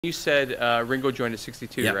You said Ringo joined at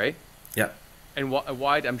 62, Yeah. right? Yeah. And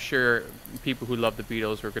why? I'm sure people who love the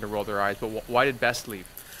Beatles are going to roll their eyes, but why did Best leave?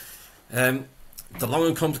 The long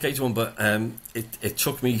and complicated one, but it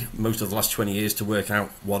took me most of the last 20 years to work out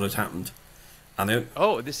what had happened. And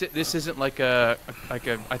this isn't like a I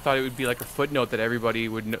thought it would be like a footnote that everybody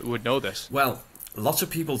would know this. well, lots of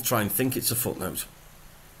people try and think it's a footnote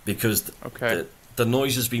because Okay. the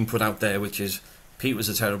noise has been put out there, which is Pete was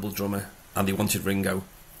a terrible drummer and he wanted Ringo,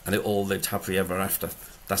 and it all lived happily ever after.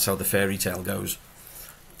 That's how the fairy tale goes,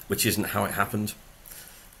 which isn't how it happened.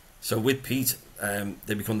 So with Pete,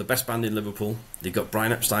 they become the best band in Liverpool. They've got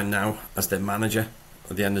Brian Epstein now as their manager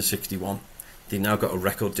at the end of '61. They now got a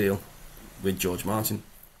record deal with George Martin.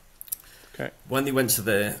 Okay. When they went to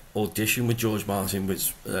their audition with George Martin,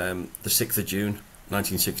 which the 6th of June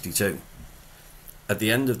 1962, at the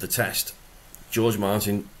end of the test, George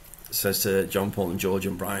Martin says to John, Paul and George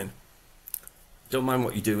and Brian, "Don't mind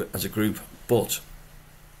what you do as a group, but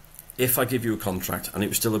if I give you a contract," and it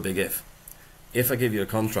was still a big if I give you a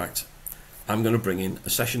contract, I'm going to bring in a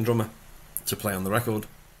session drummer to play on the record.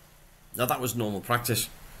 Now that was normal practice,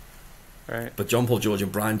 Right. but John, Paul, George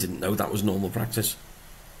and Brian didn't know that was normal practice.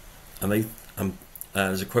 And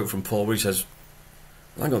there's a quote from Paul where he says,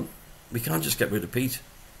 "Hang on, we can't just get rid of Pete.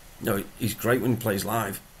 No, he's great when he plays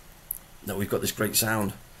live. No, we've got this great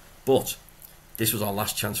sound, but this was our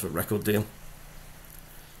last chance for a record deal.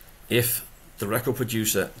 If the record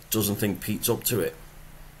producer doesn't think Pete's up to it,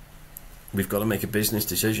 we've got to make a business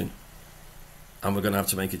decision, and we're going to have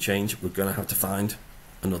to make a change. We're going to have to find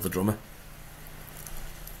another drummer."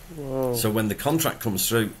 Whoa. So when the contract comes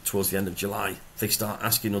through towards the end of July, they start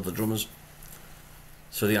asking other drummers.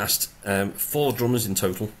 So they asked 4 drummers in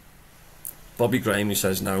total. Bobby Graham, who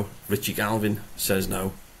says no. Richie Galvin says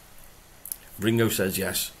no. Ringo says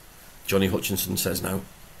yes. Johnny Hutchinson says no.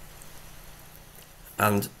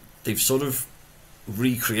 And they've sort of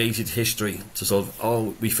recreated history to sort of,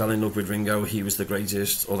 oh, we fell in love with Ringo, he was the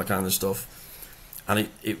greatest, all that kind of stuff. And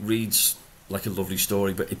it reads like a lovely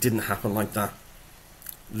story, but it didn't happen like that.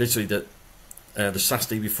 Literally, the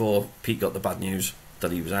Saturday before Pete got the bad news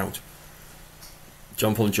that he was out,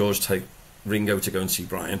 John, Paul and George take Ringo to go and see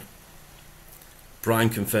Brian. Brian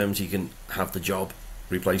confirms he can have the job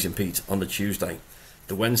replacing Pete on the Tuesday.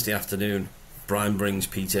 The Wednesday afternoon, Brian brings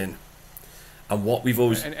Pete in. And what we've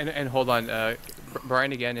always... And hold on,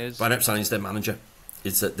 Brian again is... Brian Epstein is their manager.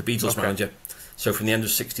 It's the Beatles manager. So from the end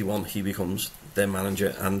of '61, he becomes their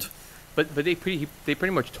manager. And But they pretty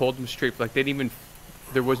much told him straight, like they didn't even...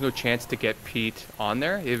 There was no chance to get Pete on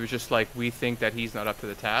there. It was just like, we think that he's not up to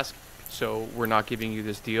the task, so we're not giving you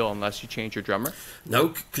this deal unless you change your drummer. no,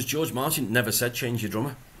 because George Martin never said change your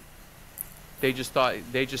drummer. They just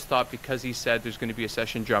thought because he said there's going to be a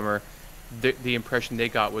session drummer, the impression they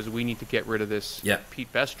got was we need to get rid of this Yeah.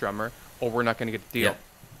 Pete Best drummer, or we're not going to get the deal. Yeah.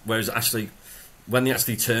 Whereas actually, when they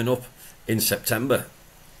actually turn up in September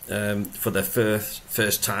for their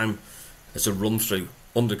first time as a run through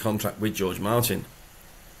under contract with George Martin,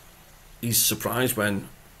 he's surprised when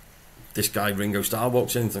this guy Ringo Starr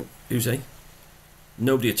walks in and thinks, who's he?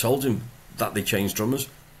 Nobody had told him that they changed drummers,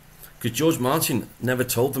 because George Martin never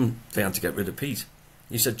told them they had to get rid of Pete.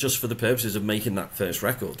 He said, just for the purposes of making that first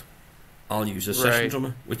record, I'll use a session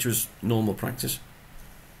drummer, which was normal practice.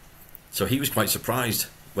 So he was quite surprised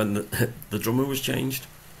when the drummer was changed.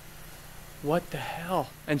 What the hell?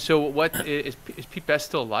 And so what is Pete Best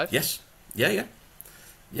still alive? Yes. Yeah,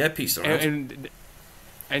 Pete's around.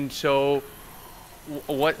 And so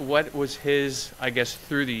what was his, I guess,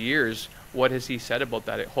 through the years, what has he said about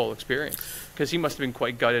that whole experience? Because he must have been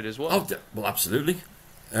quite gutted as well. Oh, well, absolutely.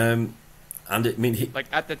 And I mean, like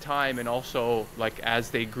at the time, and also like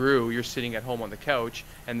as they grew, you're sitting at home on the couch,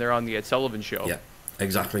 and they're on the Ed Sullivan Show. Yeah,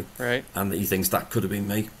 exactly. Right. And he thinks that could have been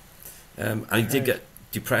me. And he did get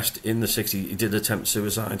depressed in the '60s. He did attempt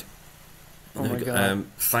suicide. Oh my God.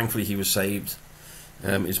 Thankfully, he was saved.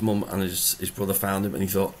 His mum and his brother found him, and he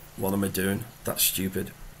thought, "What am I doing? That's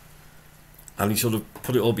stupid." And he sort of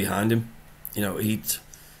put it all behind him. You know, he'd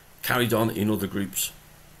carried on in other groups,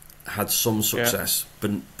 had some success,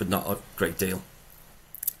 but not a great deal.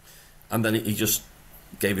 And then he just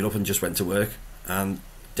gave it up and just went to work. And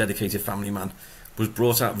dedicated family man, was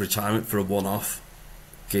brought out of retirement for a one-off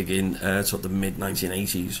gig in sort of the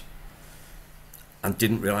mid-1980s, and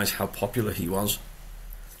didn't realise how popular he was.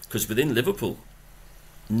 Because within Liverpool,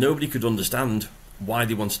 nobody could understand why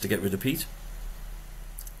they wanted to get rid of Pete.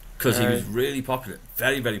 Because he was really popular,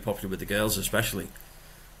 very, very popular with the girls especially.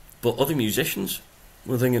 But other musicians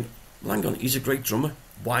were thinking, well, hang on, he's a great drummer.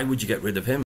 Why would you get rid of him?